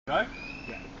Go?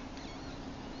 Yeah.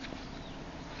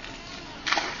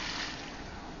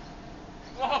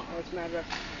 Whoa! Oh, it's mad rough.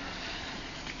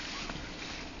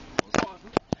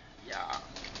 Yeah.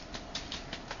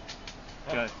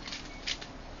 Go.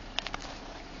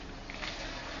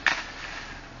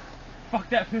 Fuck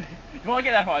that. You want to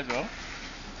get that high as well?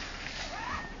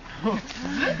 So I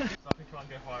can try and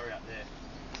go higher out there.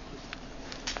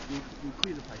 We'll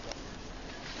clear the place up.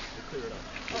 We'll clear it up.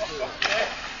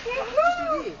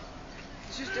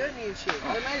 It's just dirt and shit.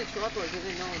 They made a tripod, but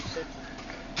then no one said.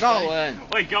 Nolan!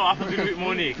 Wait, go up a little bit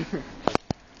more, Nick.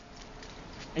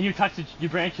 And you touch your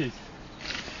branches.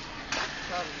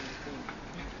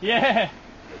 Yeah!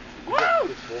 Woo!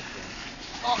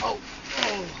 Oh!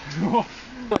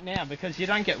 What now? Because you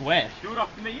don't get wet. Do it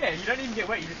off me, yeah, you don't even get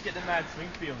wet, you just get the mad swing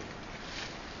feeling.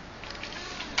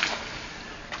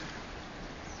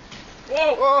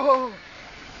 Whoa! Whoa!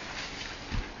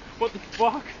 What the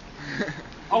fuck?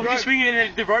 I was just swinging and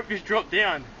then the rope just dropped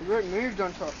down. The rope moved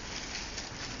on top.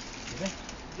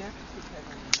 Yeah.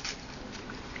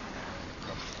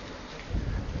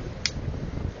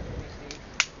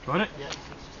 Got it? Yeah.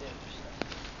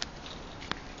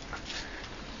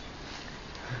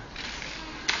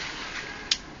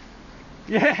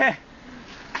 Yeah!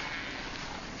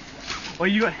 Well,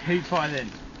 you got heaps high then.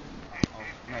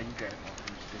 No, you go.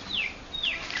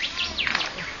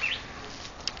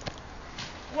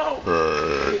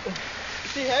 Whoa!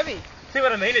 It's too heavy. See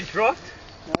what I mean? It dropped.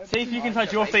 No, See if you can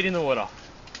touch your feet in the water.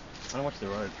 I don't watch the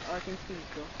rope. I can see it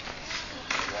go.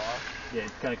 Yeah,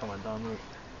 it's gonna come undone. Look.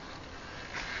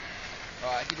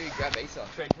 Alright, if you do grab Asa.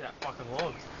 Straight to that fucking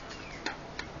log.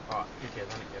 Alright, who cares?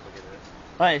 I don't care if I get it.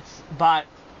 Wait, but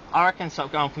I reckon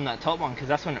stop going from that top one because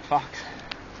that's when it fucks.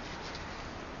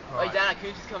 Wait, Dana,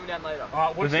 Coons is coming down later. Alright,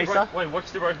 watch With the Asa? rope. Wait,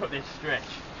 watch the rope up there stretch.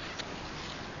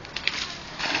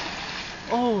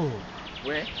 Oh,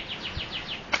 Where?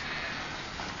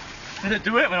 Did it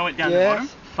do it when I went down the Yes. bottom?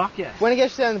 fuck yeah. When it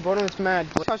gets down the bottom, it's mad.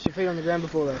 Touch your feet on the ground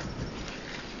before though.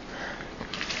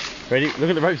 Ready? Look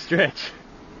at the rope stretch.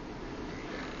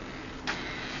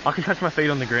 I can touch my feet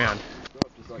on the ground.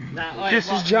 Nah,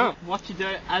 Just jump. What you do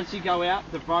as you go out,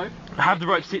 the rope. I have the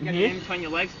rope sitting Get it here. in between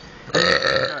your legs.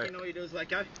 And all you do is let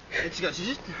go. It just goes.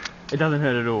 It doesn't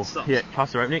hurt at all. Stops. Yeah,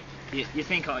 pass the rope, Nick. You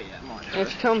think, oh yeah, it might And hurt.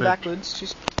 if you come But- backwards,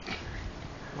 just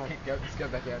Let's go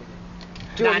back out again.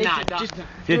 do Nah, it. Nick, nah, nah. just Yeah,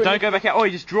 do it, don't Nick. go back out. Oh,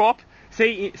 you just drop.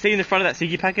 See in the front of that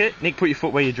ciggy packet? Nick, put your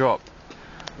foot where you drop.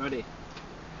 Ready?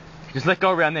 Just let go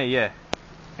around there, yeah.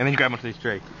 And then you grab onto this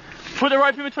tree. Put the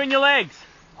rope in between your legs.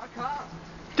 I can't.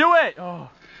 Do it! Oh.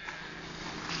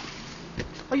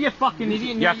 Oh, you fucking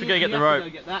idiot. You have to go get the rope. Go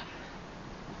get that.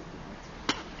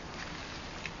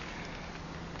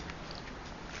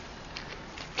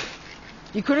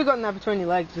 You could have gotten that between your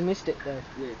legs. You missed it though.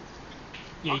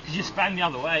 Yeah, you could just span the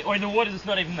other way. Or in the water, it's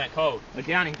not even that cold. We're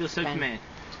Downing, do Superman.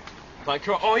 Like,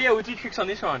 try. Oh yeah, we did tricks on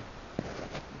this one.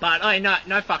 But oh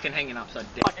no fucking hanging up so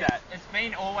deep. Like that. It's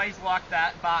been always like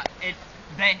that, but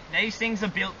these things are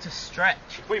built to stretch.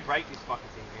 If we break this fucking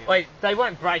thing, man. Wait, they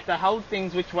won't break. They hold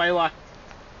things which weigh like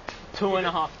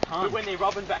 2.5 But tons. when they're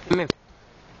rubbing back.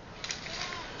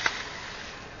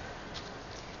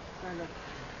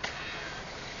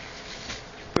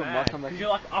 Because you're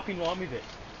like up in line with it.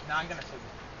 No, I'm gonna swim.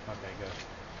 Okay, go.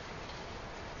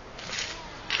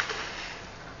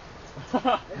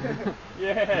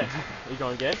 Yeah. You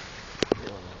going again?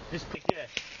 Just pick,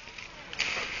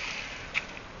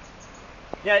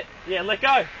 yeah, let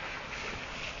go.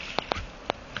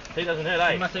 He doesn't hurt,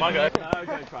 eh? Must have My go. been- No,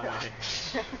 go try that.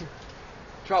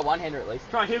 Try one hander at least.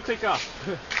 Try heel clicker.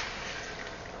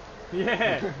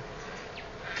 Yeah.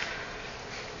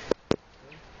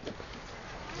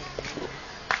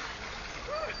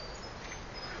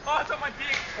 Oh, it's on my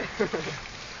dick.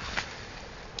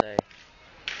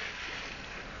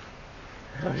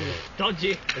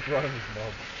 Dodgy. It's right on his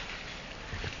knob.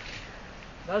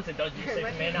 That was a dodgy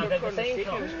second man I've I've ever seen.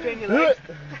 between your legs.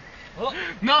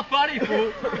 Not funny,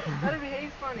 fool. That'd be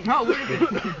heaps funny. No, it would have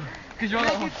been. Because you're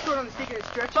Make not. it caught on the stick and it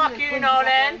stretches. Fuck and you, flings Nolan.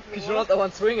 back into Because the you're not water. the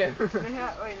one swinging. You know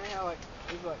how like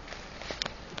it's like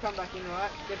you come back in right,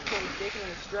 get caught on the stick and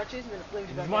then it stretches and then it flings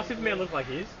you back. Does my out. Superman look like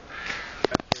his?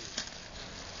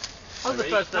 I was the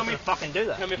first person to fucking do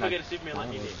that. Tell me if I get a Superman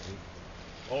like you did.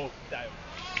 Oh, damn.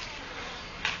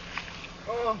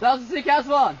 Oh, That was a sick ass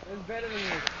one. it was better than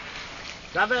this.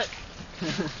 Grab it.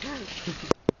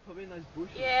 Probably in those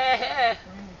bushes. Yeah.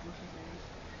 Probably in those bushes, man.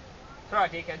 It's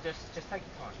alright, Dick. Just take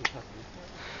your time.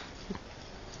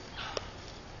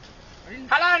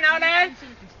 Hello, Nolan. I didn't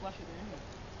think you could splash it in.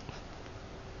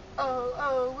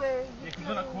 Oh, where you Yeah, because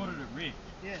when I caught it, it ripped.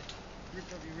 Yeah,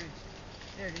 ripped off your wrist.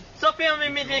 There it is. Stop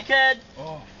filming me, dickhead!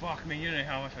 Oh, fuck me, you don't know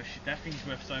how much I shit. That thing's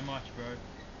worth so much, bro.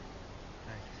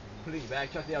 Put it in your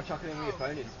bag, chuck it out, chuck it in where your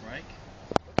phone is. Break.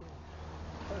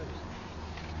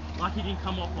 Like he didn't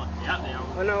come off like out there.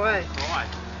 Oh, no way. Right.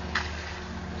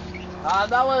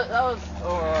 That was.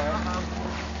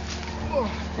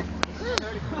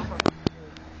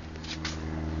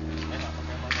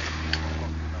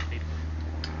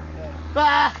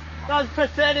 Ah! That was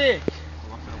pathetic!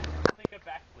 I think a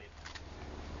backflip.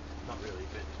 Not really,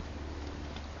 but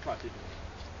I tried to.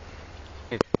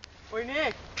 Wait,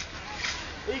 Nick.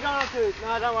 Are you going up to?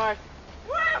 No, don't worry.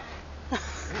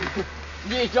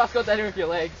 You just got that in with your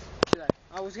legs.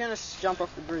 I was gonna jump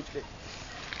off the bridge, but.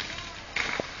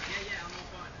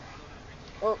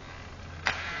 Oh.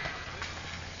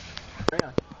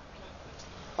 Yeah.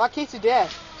 Like kiss your dad,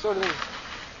 sort of thing.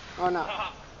 Oh no.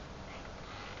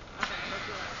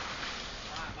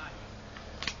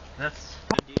 That's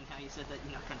dude, how you said that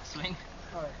you're not gonna swing.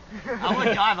 Alright. I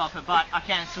would dive off it, but I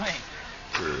can't swing.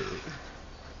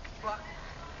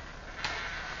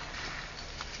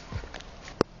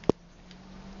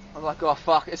 I'm like, oh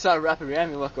fuck, it started wrapping around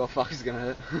me like, oh fuck, it's gonna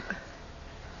hurt.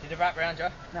 Did it wrap around you?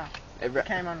 No. It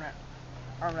Came unwrapped.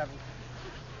 Unraveled.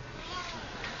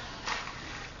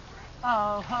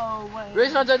 Oh, wait. The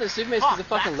reason I don't do the Superman is because the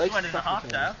fucking legs One and a half,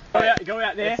 Dale. Go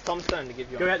out there. It's Tom's turn to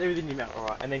give you Go out there within your mouth,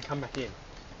 alright, and then come back in.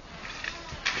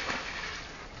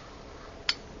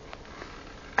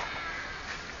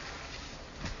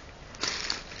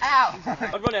 Ow!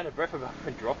 I'd run out of breath about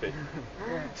and drop it.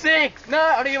 6! No,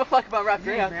 I don't give a fuck about wrapped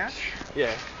around.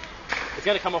 Yeah. It's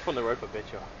gonna come off on the rope, I bet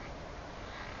you.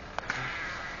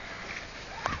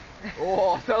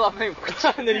 Oh, I fell off him.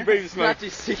 And then he breathes smoke. Not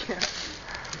just sick.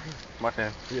 My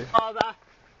turn. Yeah. Oh,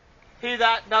 hear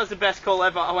that? That was the best call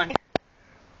ever. I went.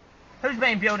 Who's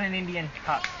been building an Indian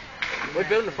hut? We're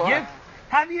building a fire. You?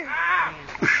 Have you?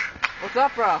 What's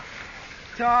up, bro?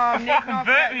 Tom, Nick fucking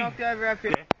burnt me. knocked over up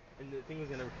here. And the thing was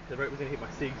the rope was gonna hit my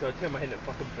sig, so I turned my head and it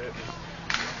fucking burnt me.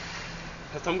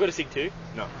 Has Tom got a sig too?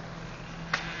 No.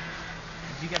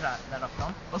 Did you get that off,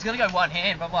 Tom? I was gonna go one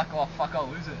hand, but I'm like, oh fuck, I'll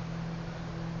lose it.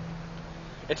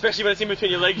 Especially when it's in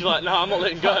between your legs, you're like, no, I'm not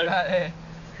letting go. Yeah.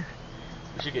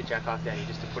 We should get Jack Hart down here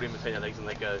just to put him between your legs and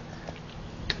let go.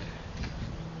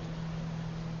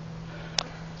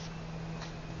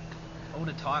 Hold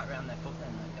it tight around their foot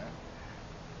then, let go.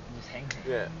 And just hang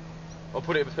there. Yeah. Or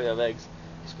put it between their legs.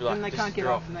 Just be like, Then they just can't get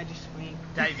drop. off and they just swing.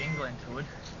 Dave England would.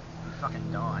 He'd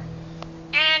fucking die.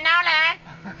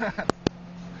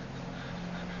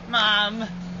 Mum!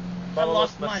 I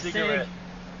lost my cigarette.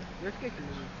 Let's get to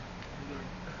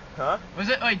Huh? Was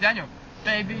it? Wait, Daniel.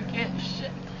 Baby, get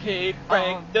shit. Keep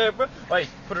break the wait,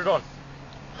 put it on.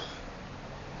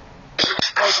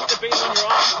 Wait, put the beam on your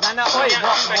arm. No, Wait, yeah,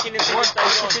 what? Back in and what stay you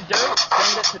on. should do,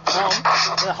 send it to Tom,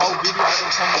 the whole video,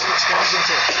 and Tom will put sounds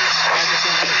into it.